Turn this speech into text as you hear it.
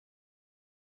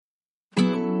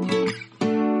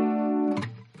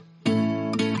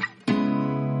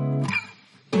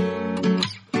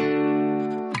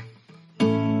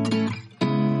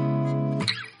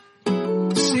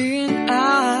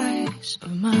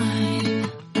mine.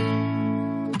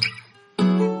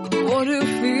 What do you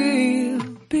feel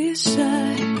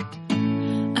beside?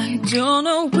 I don't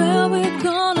know where we're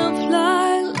gonna fly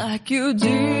like you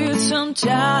did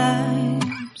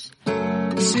sometimes.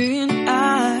 Seeing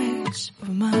eyes of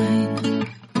mine.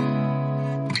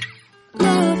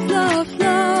 Love, love,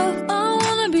 love, I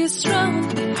wanna be strong,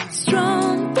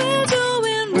 strong. We're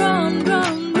doing wrong,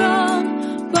 wrong, wrong,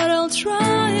 but I'll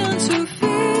try to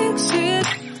fix it.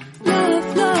 Love,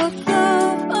 love,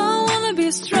 love, I wanna be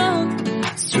strong,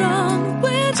 strong.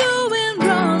 We're doing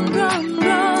wrong, wrong,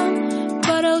 wrong,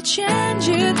 but I'll change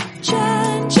it,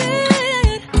 change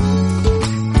it.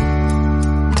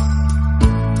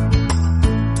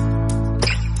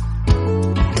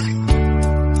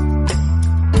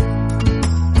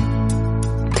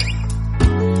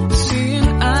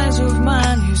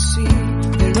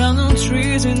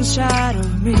 Trees inside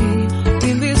of me.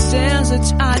 In this desert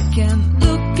I can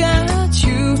look at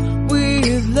you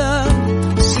with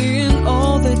love. Seeing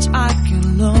all that I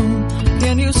can learn.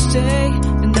 Can you stay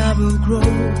and I will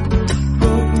grow?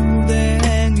 Grow the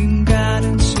hanging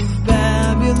gardens of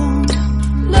Babylon.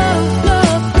 Love,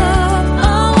 love, love,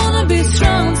 I wanna be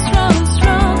strong, strong,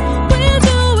 strong. We're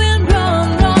doing wrong,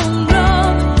 wrong,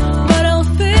 wrong, but I'll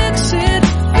fix it,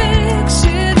 fix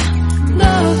it.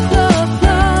 Love, love,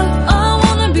 love,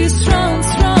 strong,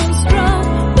 strong, strong.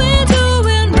 We're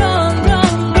doing wrong,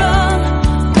 wrong, wrong,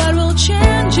 but we'll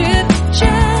change it,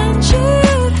 change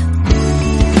it.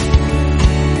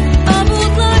 I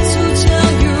would like to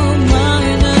tell you my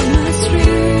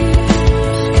mysteries.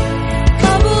 I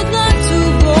would like to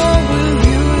go with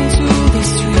you to the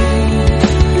street.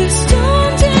 Please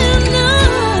don't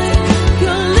deny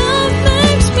your love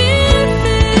makes me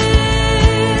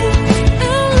feel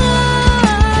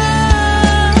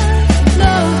alive.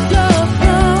 Love, love,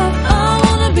 love, I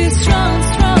wanna be strong,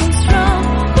 strong, strong.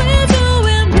 We're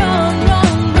doing wrong,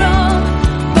 wrong, wrong,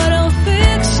 but I'll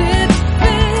fix it,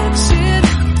 fix it.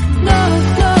 Love,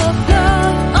 love,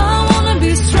 love, I wanna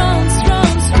be strong,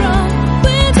 strong, strong.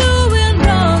 We're doing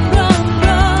wrong, wrong,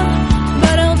 wrong,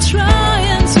 but I'll try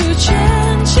to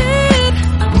change it.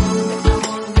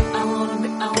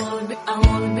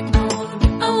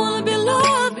 I wanna be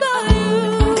loved by you.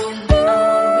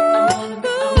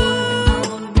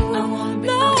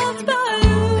 Loved by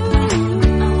you.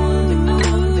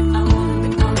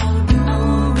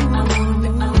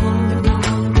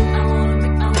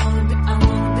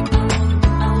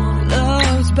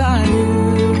 Loved by you.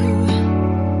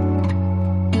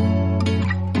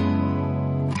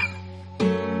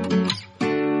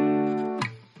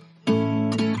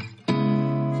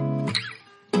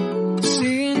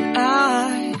 Seeing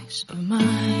eyes of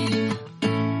mine.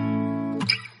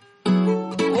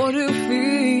 What do you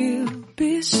feel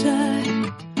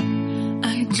beside?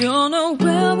 I don't know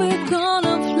where we're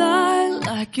gonna fly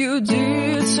like you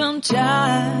did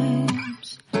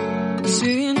sometimes.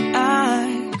 Seeing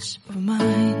eyes of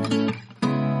mine.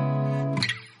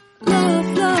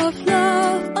 Love, love,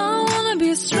 love, I wanna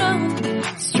be strong,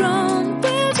 strong.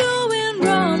 We're doing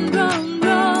wrong, wrong,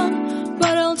 wrong,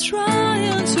 but I'll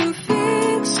try to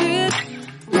fix it.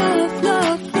 Love,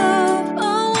 love, love,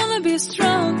 I wanna be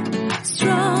strong,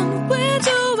 strong. We're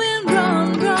doing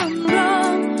wrong, wrong,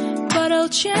 wrong, but I'll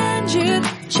change it,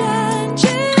 change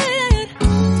it.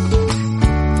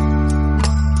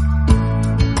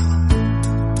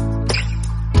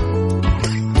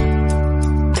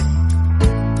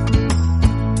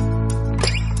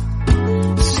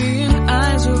 Seeing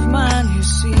eyes of mine, you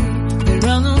see, there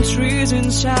are no trees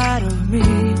inside of me.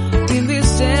 In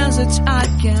this desert I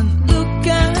can look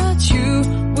at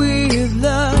you with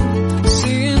love.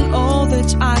 Seeing all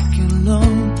that I can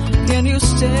learn. Can you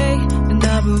stay and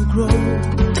I will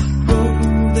grow?